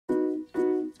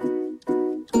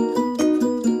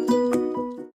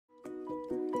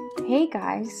Hey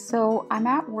guys, so I'm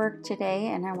at work today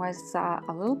and I was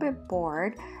a little bit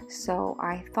bored, so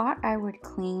I thought I would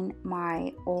clean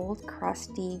my old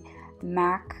crusty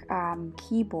Mac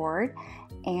keyboard.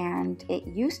 And it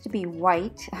used to be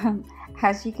white.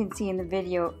 As you can see in the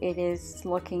video, it is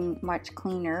looking much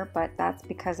cleaner, but that's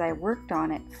because I worked on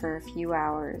it for a few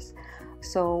hours.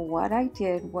 So what I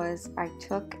did was I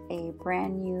took a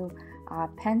brand new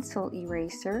pencil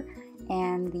eraser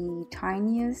and the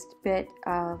tiniest bit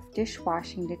of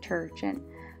dishwashing detergent.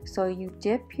 So you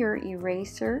dip your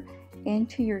eraser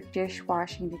into your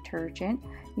dishwashing detergent.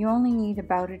 You only need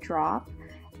about a drop,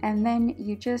 and then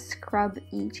you just scrub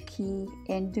each key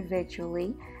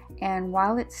individually. And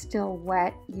while it's still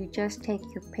wet, you just take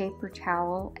your paper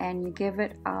towel and you give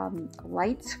it a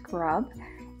light scrub,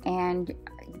 and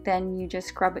then you just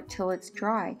scrub it till it's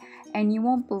dry, and you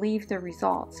won't believe the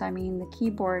results. I mean, the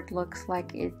keyboard looks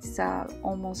like it's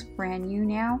almost brand new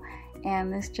now,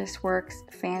 and this just works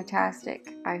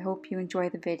fantastic. I hope you enjoy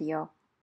the video.